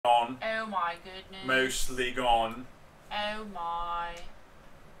gone. Oh my goodness. Mostly gone. Oh my.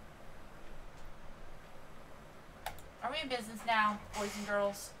 Are we in business now, boys and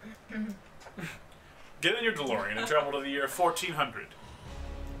girls? Get in your DeLorean and travel to the year 1400.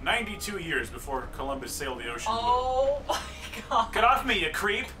 92 years before Columbus sailed the ocean blue. Oh my god. Get off me, you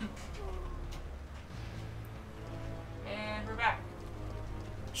creep! And we're back.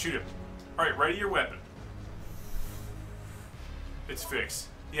 Shoot him. Alright, ready your weapon. It's fixed.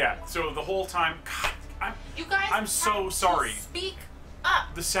 Yeah, so the whole time... God, you guys I'm so sorry. Speak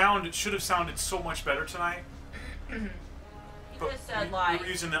up. The sound should have sounded so much better tonight. You could have said, like, we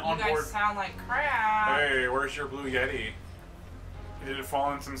were using the you onboard... guys sound like crap. Hey, where's your blue Yeti? Did it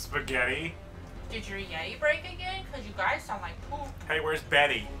fall in some spaghetti? Did your Yeti break again? Because you guys sound like poop. Hey, where's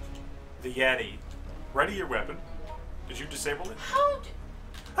Betty? The Yeti. Ready your weapon. Did you disable it? How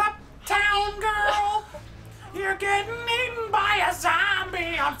Uptown girl! You're getting eaten by a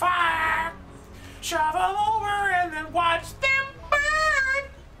zombie on fire! Shove them over and then watch them burn!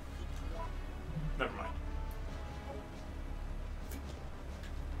 Never mind.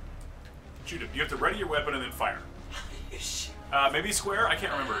 Shoot him. You have to ready your weapon and then fire. Maybe square? I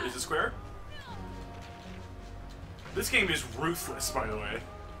can't remember. Is it square? This game is ruthless, by the way.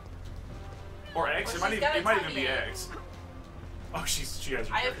 Or X? Well, it might even be X. Oh, she has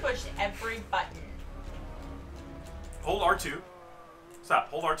her. I have pushed every button. Hold R2. Stop.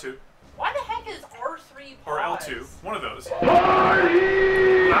 Hold R2. Why the heck is R3 pause? Or L2. One of those. Thank you for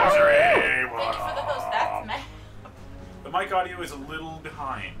the host. That's mad. The mic audio is a little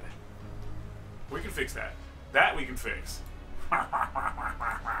behind. We can fix that. That we can fix.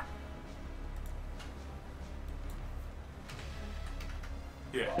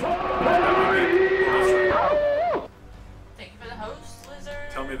 Yeah. Thank you for the host,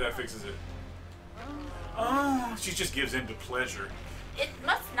 Lizard. Tell me that fixes it. Oh, she just gives in to pleasure. It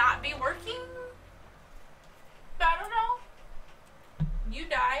must not be working. I don't know. You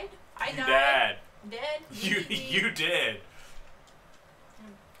died. I died. Dead. You did.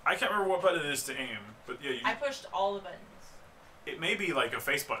 I can't remember what button it is to aim, but yeah. I pushed all the buttons. It may be like a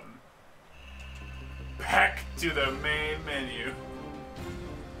face button. Back to the main menu.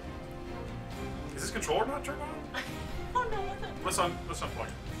 Is this controller not turned on? I don't know what Let's unplug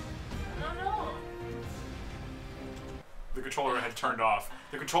it. I don't know. The controller had turned off.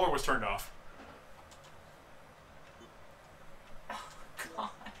 The controller was turned off. Oh, gosh.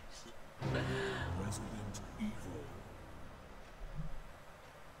 Resident Evil.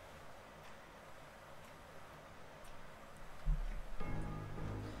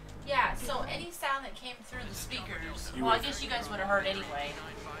 Yeah, so any sound that came through the speakers, well, I guess you guys would have heard anyway.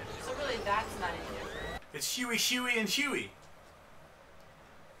 So really, that's not any different. It's Huey, Huey, and Huey.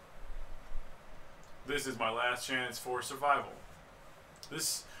 This is my last chance for survival.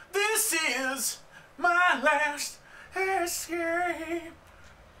 This is my last escape.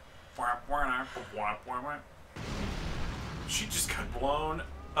 She just got blown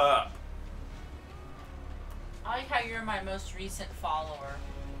up. I like how you're my most recent follower.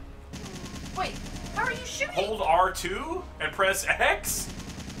 Wait, how are you shooting? Hold R2 and press X?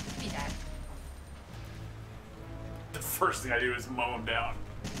 Be that. The first thing I do is mow him down.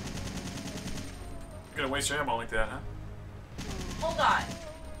 You're gonna waste your ammo like that, huh? Hold on.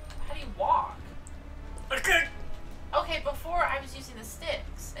 How do you walk? Okay. Okay, before I was using the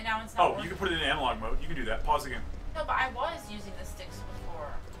sticks, and now it's not Oh, working. you can put it in analog mode. You can do that. Pause again. No, but I was using the sticks before.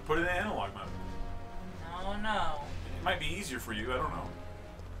 Put it in analog mode. No. It might be easier for you. I don't know.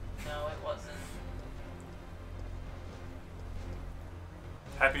 No, it wasn't.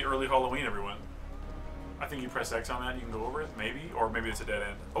 Happy early Halloween, everyone. I think you press X on that and you can go over it. Maybe. Or maybe it's a dead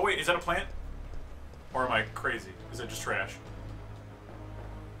end. Oh, wait. Is that a plant? Or am I crazy? Is that just trash?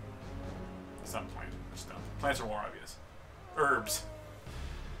 It's not a plant. It's dumb. Plants are more obvious. Herbs.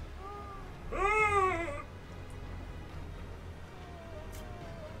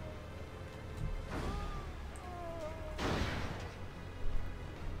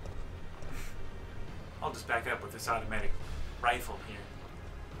 I'll just back up with this automatic rifle here.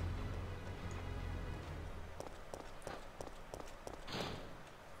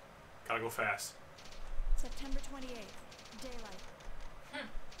 Gotta go fast. September 28th, daylight.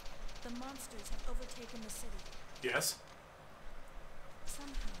 The monsters have overtaken the city. Yes?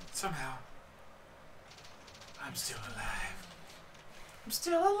 Somehow. I'm still alive. I'm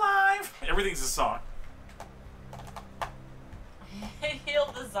still alive. Everything's a song.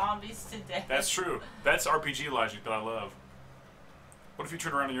 Heal the zombies to death. That's true. That's RPG logic that I love. What if you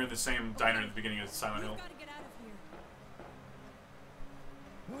turn around and you're in the same diner at the beginning of Silent Hill? We've got to get out of here.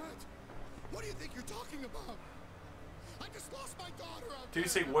 What? What do you think you're talking about? I just lost my daughter out Did he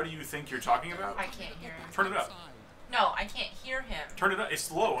say, what do you think you're talking about? I can't hear him. Turn it up. No, I can't hear him. Turn it up. It's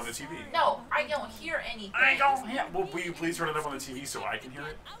low on the TV. No, I don't hear anything. I don't hear. Well, will you please turn it up on the TV so I can hear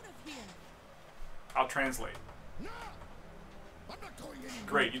it? Out of here. I'll translate. No! I'm not going anywhere.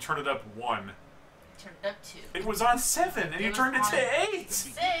 Great, you turned it up 1. Turned it up 2. It was on 7, and you was turned it on to 8.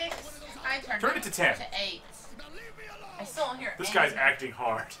 6. I turned Turn it to 10. to 8. Now leave me alone. I still don't hear This anything. guy's acting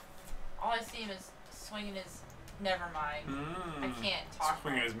hard. All I see him is swinging his... Never mind. I can't talk.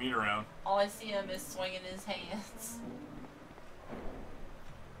 Swinging his meat around. All I see him is swinging his hands.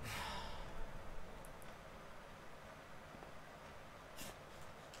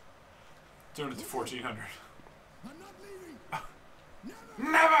 Doing it to 1400. I'm not leaving.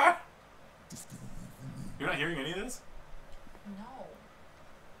 Never. Never! You're not hearing any of this?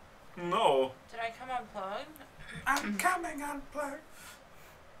 No. No. Did I come unplugged? I'm coming unplugged.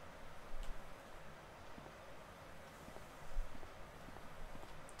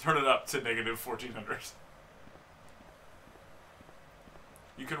 Turn it up to negative 1400.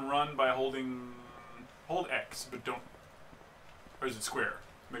 You can run by holding... Hold X, but don't... Or is it square?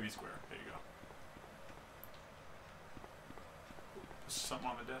 Maybe square. There you go. There's something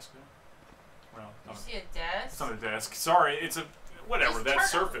on the desk there? Well, You see a desk? it's not a desk. Sorry, it's a... Whatever, Just that turn-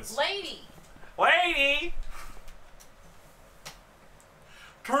 surface. Lady! Lady!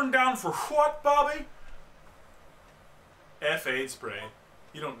 Turn down for what, Bobby? F-aid spray.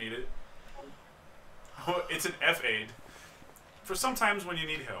 You don't need it. Oh, it's an F-aid. For sometimes when you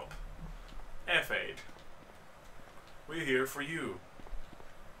need help. F-aid. We're here for you.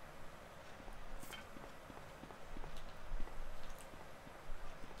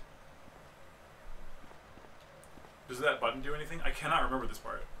 Does that button do anything? I cannot remember this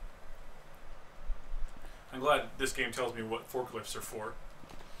part. I'm glad this game tells me what forklifts are for.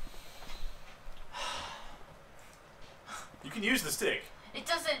 You can use the stick. It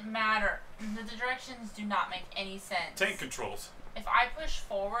doesn't matter. The directions do not make any sense. Tank controls. If I push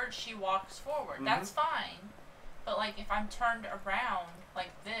forward, she walks forward. That's fine. But like if I'm turned around like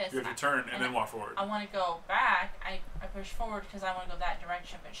this, You have to turn and then walk forward. I want to go back. I push forward because I want to go that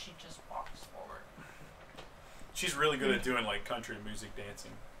direction, but she just walks forward. She's really good at doing like country music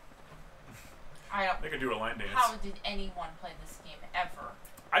dancing. I don't. They can do a line dance. How did anyone play this game ever?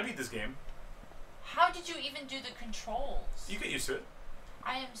 I beat this game. How did you even do the controls? You get used to it.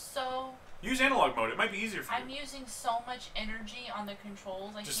 I am so. Use analog mode. It might be easier for you. I'm using so much energy on the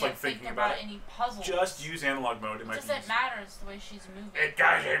controls. I Just, can't like, think thinking about about it. any puzzles. Just use analog mode. It might be doesn't easier. matter. It's the way she's moving. It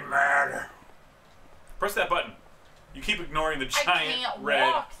doesn't matter. Press that button. You keep ignoring the I giant can't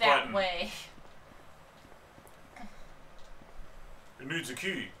red walk that button. way. It needs a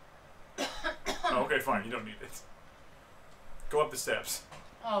key. Oh, okay, fine. You don't need it. Go up the steps.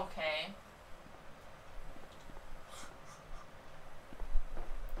 Okay.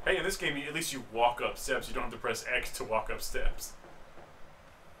 Hey, in this game, at least you walk up steps. You don't have to press X to walk up steps.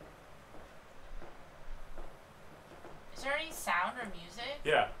 Is there any sound or music?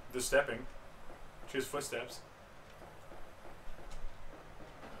 Yeah, the stepping. She has footsteps.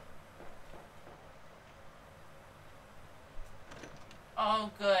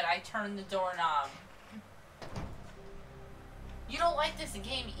 Oh, good. I turned the doorknob. You don't like this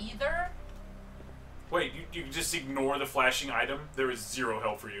game either? Wait, you just ignore the flashing item? There is zero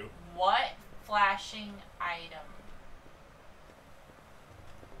help for you. What flashing item?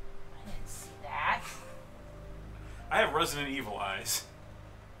 I didn't see that. I have Resident Evil eyes.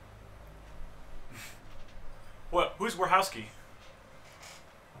 What? Who's Warhowski?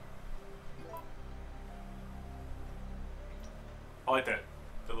 I like that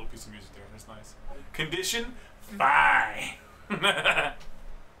little piece of music there. That's nice. Condition? Fine.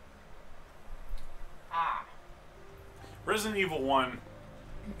 Ah. Resident Evil 1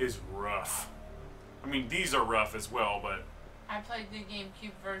 is rough. I mean, these are rough as well, but... I played the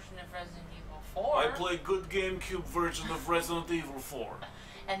GameCube version of Resident Evil 4. I played good GameCube version of Resident Evil 4.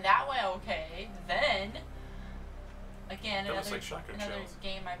 And that went okay. Then, again, That looks another, like shotgun another shells.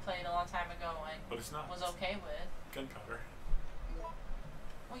 game I played a long time ago and But it's not. was okay with. Gunpowder.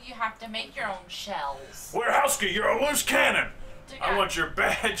 Well, you have to make your own shells. Warhowski, you're a loose cannon! Did I want your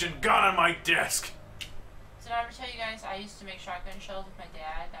badge and gun on my desk. Did I ever tell you guys I used to make shotgun shells with my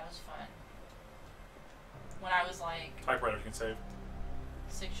dad? That was fun. When I was like Typewriter you can save.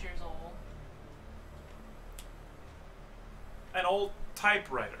 6 years old. An old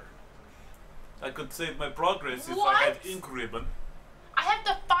typewriter. I could save my progress if I What? had ink ribbon. I have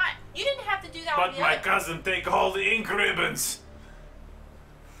to find. You didn't have to do that. But with the my other- cousin take all the ink ribbons.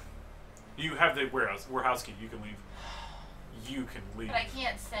 You have the Warhowski. You can leave. You can leave. But I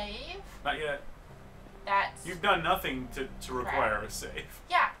can't save. Not yet. That's... You've done nothing to require a save.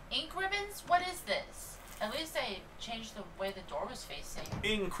 Yeah, ink ribbons? What is this? At least they changed the way the door was facing.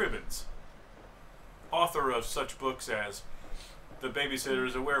 Ink Ribbons, author of such books as The Babysitter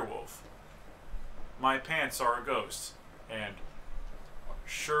is a Werewolf, My Pants Are a Ghost, and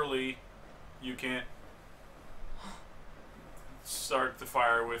Surely You Can't Start the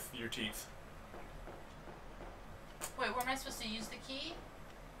Fire with Your Teeth. Wait, where am I supposed to use the key?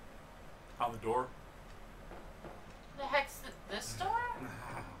 On the door. The heck's this door?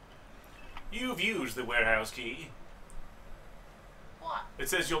 You've used the warehouse key. What? It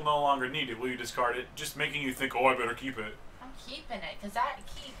says you'll no longer need it. Will you discard it? Just making you think, oh, I better keep it. I'm keeping it, because that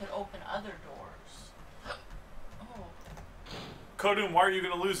key could open other doors. Oh. Kodum, why are you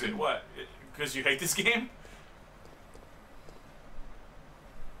going to lose it? What? Because you hate this game?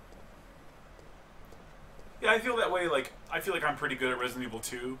 Yeah, I feel that way, like, I feel like I'm pretty good at Resident Evil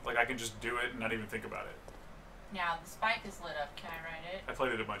 2. Like, I can just do it and not even think about it. Now, the spike is lit up. Can I write it? I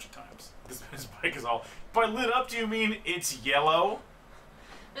played it a bunch of times. This bike is all... By lit up, do you mean it's yellow?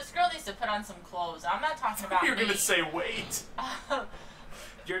 This girl needs to put on some clothes. I'm not talking about You're me. gonna say weight.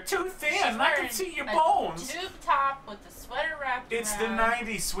 You're too thin. She's I can see your a bones. Tube top with the sweater wrapped It's around.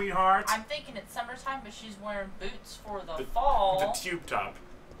 the 90s, sweetheart. I'm thinking it's summertime, but she's wearing boots for the fall. The tube top.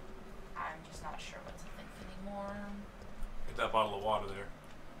 I'm just not sure what to think anymore. Get that bottle of water there.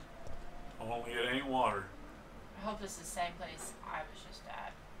 Only it ain't water. I hope this is the same place I was just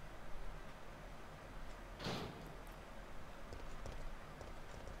at.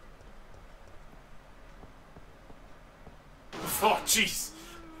 Oh, jeez.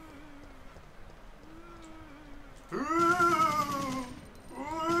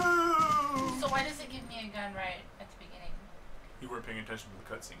 So why does it give me a gun right at the beginning? You weren't paying attention to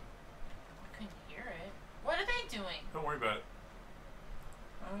the cutscene. I couldn't hear it. What are they doing? Don't worry about it.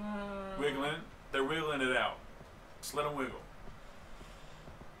 Wiggling. They're wiggling it out. Just let them wiggle.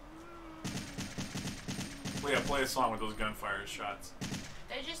 Well, yeah, play a song with those gunfire shots.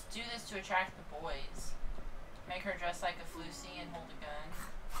 They just do this to attract the boys. Make her dress like a Lucy and hold a gun.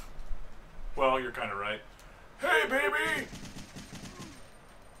 Well, you're kind of right. Hey, baby!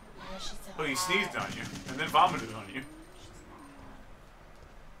 Oh, she's so Oh, he hot. sneezed on you and then vomited on you.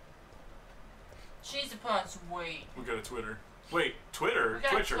 She needs to put on some weight. We got a Twitter. Wait, Twitter? We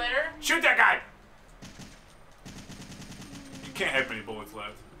got Twitcher. a Twitter? Shoot that guy! You can't have many bullets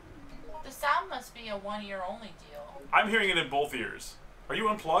left. The sound must be a one-ear only deal. I'm hearing it in both ears. Are you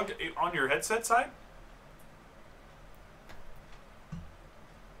unplugged on your headset side?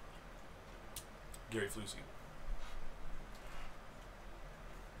 Gary Flusy.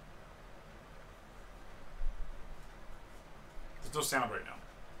 There's no sound right now,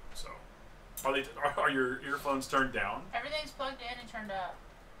 so are your earphones turned down? Everything's plugged in and turned up.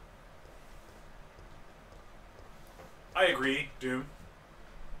 I agree, Doom.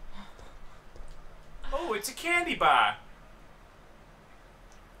 Oh, it's a candy bar.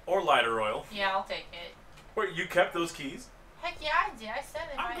 Or lighter oil. Yeah, I'll take it. Wait, you kept those keys? Heck yeah, I did. I said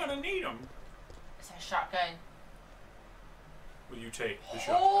it. I'm gonna need them. It's a shotgun. Will you take the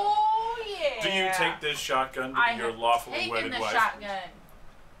shotgun? Oh yeah. Do you take this shotgun to be your lawfully wedded the wife? Shotgun.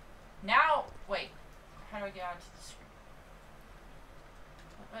 Now, wait. How do I get onto the screen?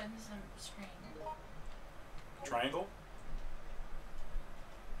 What button is the screen? Triangle?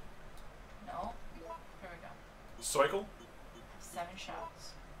 No. Here we go. Cycle? 7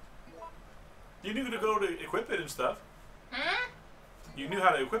 shots. You knew to go to equip it and stuff. Hmm? You knew how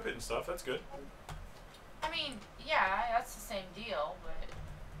to equip it and stuff. That's good. I mean, yeah, that's the same deal, but...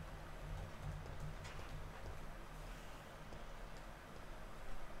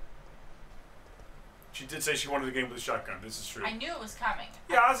 She did say she wanted the game with a shotgun. This is true. I knew it was coming.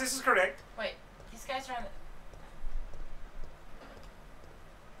 Yes, this is correct. Wait, these guys are on the...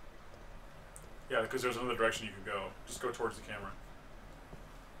 Yeah, because there's another direction you can go. Just go towards the camera.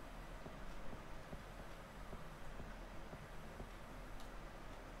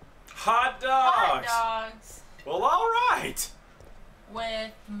 Hot dogs! Hot dogs! Well, alright!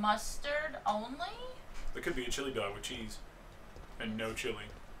 With mustard only? There could be a chili dog with cheese. And no chili.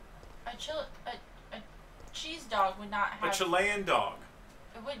 A cheese dog would not have... A Chilean dog.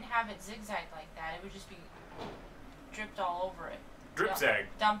 It wouldn't have it zigzagged like that. It would just be dripped all over it. Drip zag.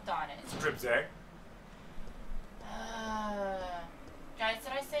 Dumped on it. It's drip zag. Guys,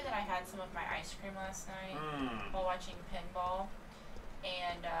 did I say that I had some of my ice cream last night while watching pinball?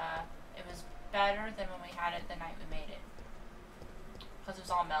 And it was better than when we had it the night we made it. Because it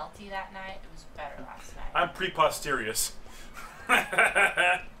was all melty that night. It was better last night. I'm preposterious.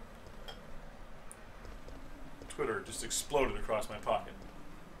 Twitter just exploded across my pocket.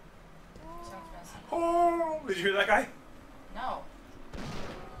 Sounds Oh, did you hear that guy? No.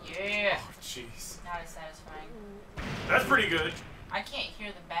 Yeah. Oh, jeez. Not as satisfying. That's pretty good. I can't hear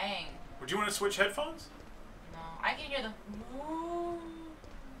the bang. Would you want to switch headphones? No. I can hear the.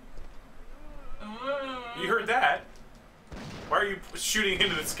 You heard that. Why are you shooting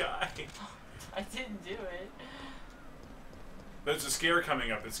into the sky? I didn't do it. There's a scare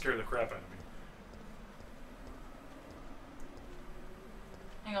coming up that scared the crap out of me.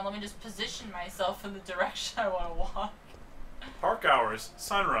 Hang on, let me just position myself in the direction I want to walk. Park hours,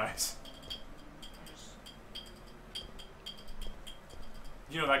 sunrise.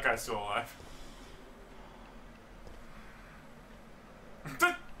 You know that guy's still alive.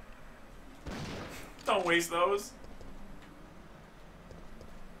 Don't waste those.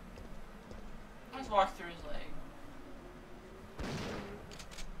 Let's walk through his leg.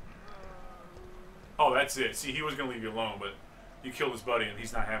 Oh, that's it. See, he was gonna leave you alone, but you killed his buddy and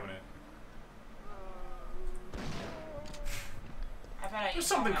he's not having it. I bet I There's used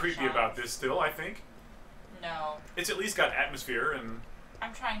something all my creepy shots. about this still, I think. No. It's at least got atmosphere and...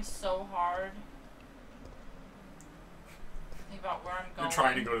 I'm trying so hard. Think about where I'm going. You're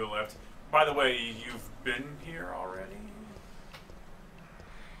trying to go to the left. By the way, you've been here already?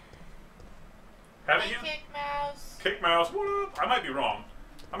 Haven't Hey, you? Kick Mouse. Kick mouse, what up? I might be wrong.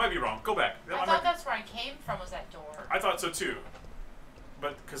 I might be wrong. Go back. I thought that's where I came from, was that door. I thought so too.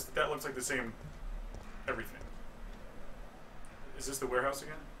 But, because that looks like the same everything. Is this the warehouse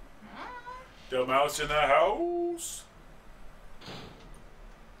again? The mouse in the house.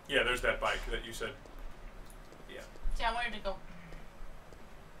 Yeah, there's that bike that you said. Yeah. See, I wanted to go.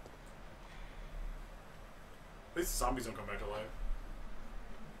 At least the zombies don't come back to life.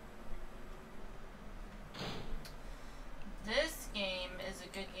 This game is a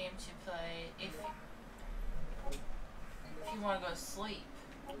good game to play if you want to go to sleep.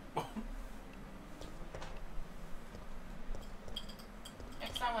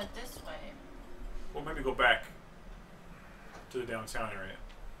 Next time I went this way. Well, maybe go back to the downtown area.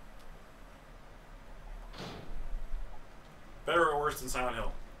 Better or worse than Silent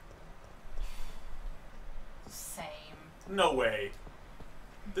Hill? Same. No way.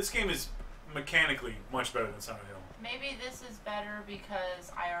 This game is mechanically much better than Silent Hill. Maybe this is better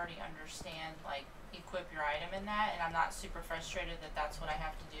because I already understand, like, equip your item in that, and I'm not super frustrated that that's what I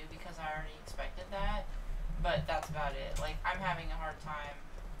have to do because I already expected that. But that's about it. Like, I'm having a hard time.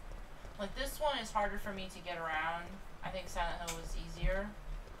 Like, this one is harder for me to get around. I think Silent Hill was easier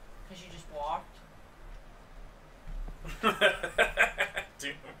because you just walked.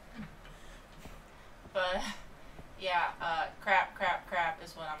 Dude. But, yeah, crap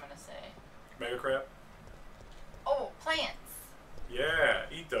is what I'm gonna say. Mega crap? Oh, plants! Yeah,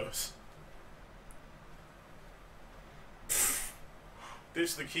 eat those.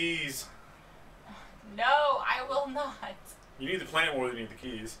 Ditch the keys. No, I will not. You need the plant more than you need the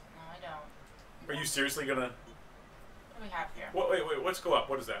keys. No, I don't. Are you seriously gonna... What do we have here? Wait, let's go up.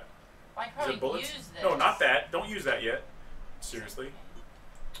 What is that? Well, I Is probably it bullets? use this. No, not that. Don't use that yet. Seriously.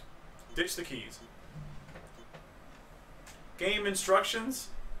 Ditch the keys. Game instructions?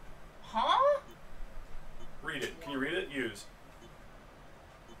 Huh? Read it. Can you read it? Use.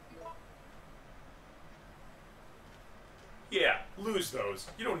 Yeah, lose those.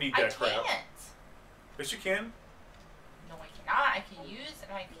 You don't need that crap. I can't. Yes, you can. No, I cannot. I can use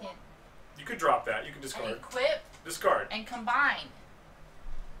and I can You could drop that. You can and discard. equip Discard. and combine.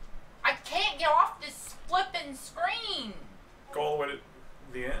 I can't get off this flippin' screen. Go all the way to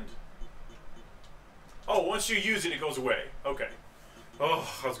the end. Oh, once you use it, it goes away. Okay.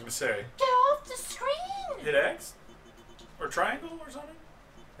 Oh, I was gonna say. Get off the screen. Hit X? Or triangle or something?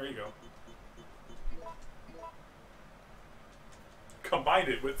 There you go. Combine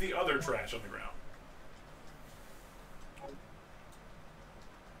it with the other trash on the ground.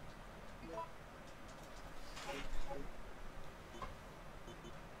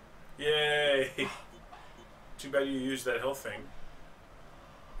 Yay! Too bad you used that health thing.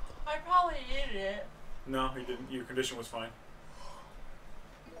 I probably did it. No, you didn't. Your condition was fine.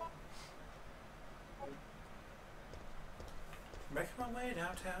 Making my way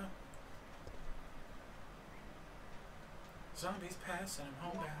downtown. Zombies pass and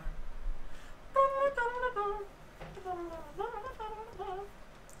I'm homebound.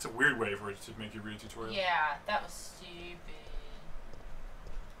 It's a weird way for it to make you read a tutorial. Yeah, that was stupid.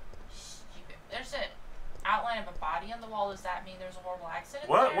 Stupid. There's an outline of a body on the wall. Does that mean there's a horrible accident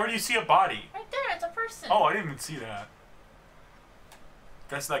What? there? Where do you see a body? Right there, it's a person. Oh, I didn't even see that.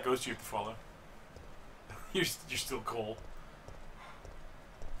 That's that ghost you have to follow. You're still Cole.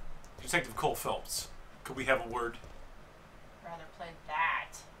 Detective Cole Phelps. Could we have a word? Rather play that.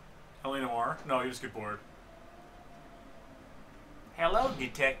 Elena Moore? No, you just get bored. Hello,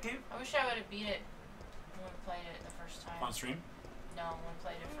 detective. I wish I would have beat it when we played it the first time. On stream? No, when we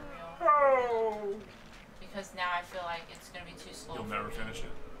played it for real. Oh. Because now I feel like it's gonna be too slow. You'll for never me. finish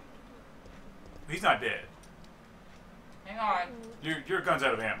it. He's not dead. Hang on. Your gun's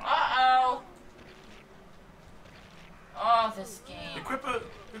out of ammo. Uh-oh. Oh, this game. Equip.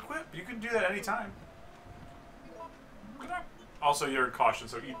 You can do that anytime. Also, you're caution,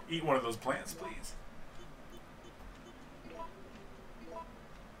 so eat one of those plants, please.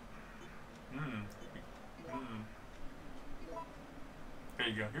 There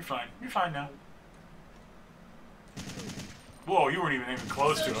you go. You're fine. You're fine now. Whoa, you weren't even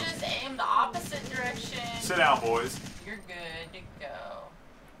close So to him. just aim the opposite direction. Sit down, boys. You're good to go.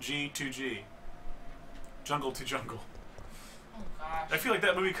 G to G. Jungle to jungle. Oh gosh. I feel like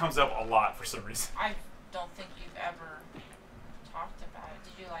that movie comes up a lot for some reason. I don't think you've ever talked about it.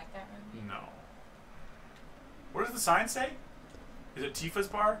 Did you like that movie? No. What does the sign say? Is it Tifa's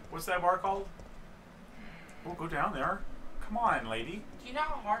bar? What's that bar called? We'll go down there. Come on, lady. Do you know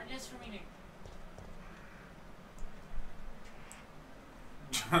how hard it is for me to...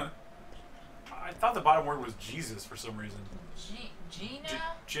 I thought the bottom word was Jesus for some reason. Gina?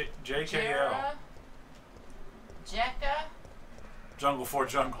 JKL. Jera? Jekka? Jungle for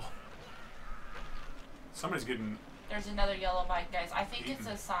jungle. Somebody's getting... There's another yellow bike, guys. I think it's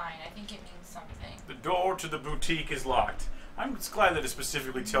Eaten. a sign. I think it means something. The door to the boutique is locked. I'm just glad that it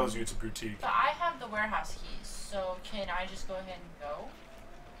specifically tells you it's a boutique. But I have the warehouse keys, so can I just go ahead and go?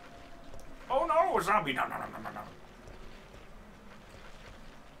 Oh no, a zombie. No.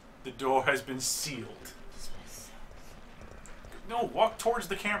 The door has been sealed. This place sucks. No, walk towards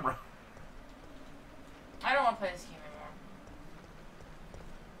the camera. I don't want to play this game anymore.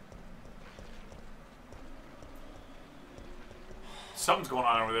 Something's going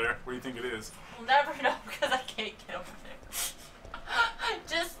on over there. What do you think it is? We'll never know because I can't get over there.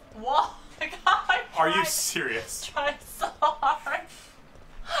 Just walk. Are you serious? Try so hard.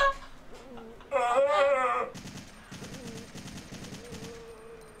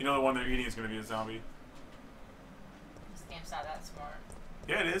 You know the one they're eating is going to be a zombie. This game's not that smart.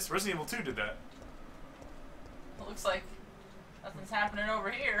 Yeah, it is. Resident Evil 2 did that. It looks like nothing's happening over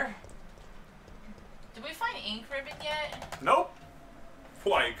here. Did we find ink ribbon yet? Nope.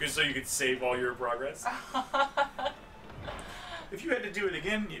 Why? Because so you could save all your progress? If you had to do it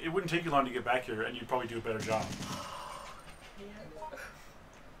again, it wouldn't take you long to get back here, and you'd probably do a better job.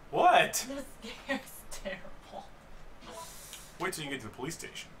 What? This game is terrible. Wait till you get to the police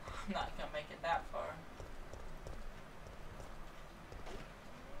station. I'm not gonna make it that far.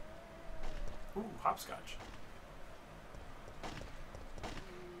 Ooh, hopscotch.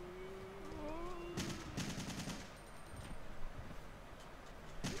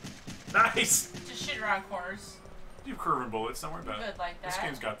 Nice! Just shoot around corners. You have curving bullets, don't worry about it. Good like This that.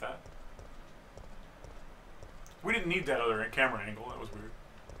 game's got that. We didn't need that other camera angle, that was weird.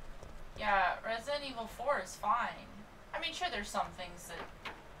 Yeah, Resident Evil 4 is fine. I mean, sure, there's some things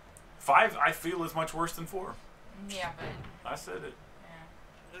that... 5, I feel, is much worse than 4. Yeah, but... I said it.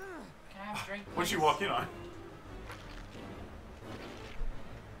 Yeah. Can I have a drink, please? What'd you walk in on?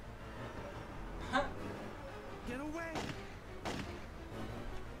 Get away!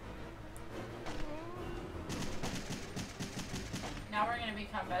 Now we're gonna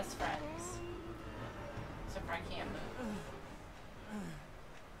become best friends. Except for I can't move.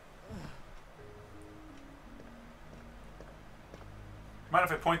 Mind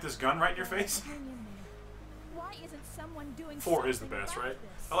if I point this gun right in your face? Hang in there. Why isn't someone doing 4 is the something best, about right?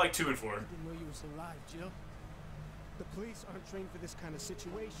 this? I like 2 and 4. I didn't know you was alive, Jill. The police aren't trained for this kind of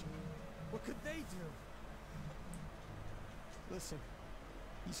situation. What could they do? Listen,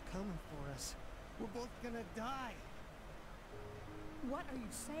 he's coming for us. We're both gonna die. What are you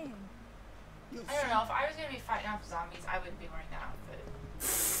saying? You'll I don't see. know, if I was gonna be fighting off zombies, I wouldn't be wearing that outfit.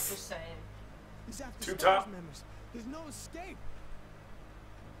 Just saying. He's after Too Stars tough. members. There's no escape.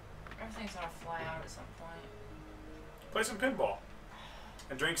 Everything's gonna fly out at some point. Play some pinball.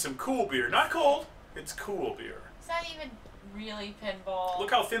 And drink some cool beer. Not cold, it's cool beer. It's not even really pinball. Look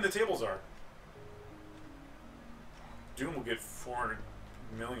how thin the tables are. Doom will get 400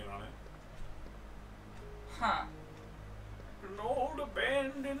 million on it. Huh. An old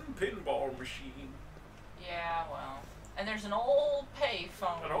abandoned pinball machine. Yeah, well. And there's an old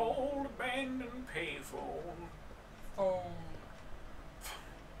payphone. An old abandoned payphone. phone.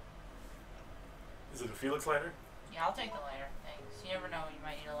 Is it a Felix lighter? Yeah, I'll take the lighter. Thanks. You never know when you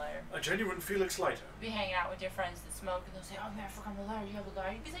might need a lighter. A genuine Felix lighter. Be hanging out with your friends that smoke and they'll say, oh man, I forgot my lighter. You have a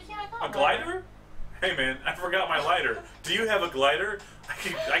lighter? You can say, yeah, I got A glider? Hey man, I forgot my lighter. Do you have a glider?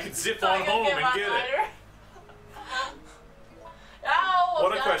 I can zip on home and get it. Oh,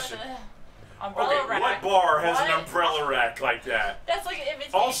 what a question. Umbrella rack. What bar has What? an umbrella rack like that? That's like an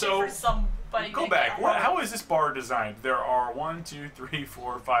invitation Also, for somebody. Go to back. get How is this bar designed? There are 1, 2, 3,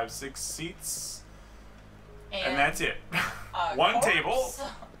 4, 5, 6 seats, and that's it. One corpse. table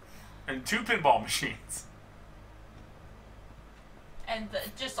and 2 pinball machines. And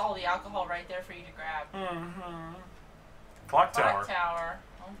just all the alcohol right there for you to grab. Mm-hmm. Clock Tower. Clock Tower.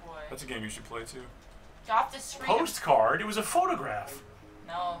 Oh boy. That's a game you should play too. You off the screen. Postcard. It was a photograph.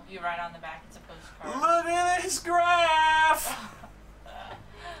 No, you write on the back. It's a postcard. Look at this graph.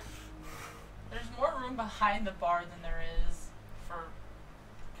 There's more room behind the bar than there is for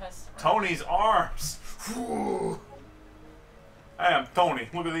customers. Tony's arms. I am Tony.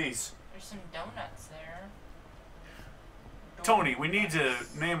 Look at these. There's some donuts there. Tony, we need to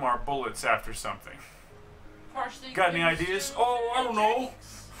name our bullets after something. Partially Got any ideas? Oh, I don't know.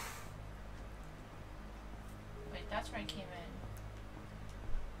 Wait, that's where I came in.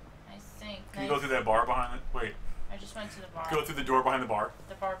 I think. Can you go through that bar behind it? Wait. I just went to the bar. Go through the door behind the bar.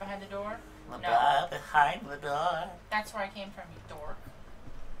 The bar behind the door? The No. bar behind the door. That's where I came from, you dork.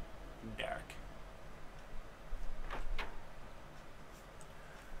 Dark.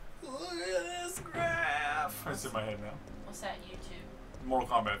 Look at this graph. It's in my head now. What's that, YouTube? Mortal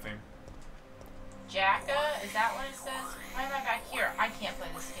Kombat theme. Jacka? Is that what it says? Why am I back here? I can't play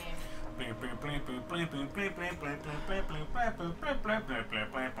this game.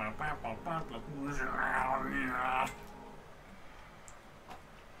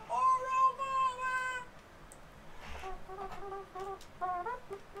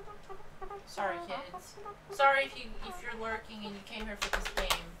 Sorry, kids. Sorry if you're lurking and you came here for this game.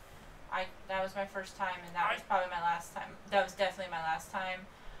 That was my first time, and that was probably my last time. That was definitely my last time.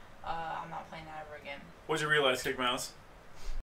 I'm not playing that ever again. What'd you realize, Kick Mouse?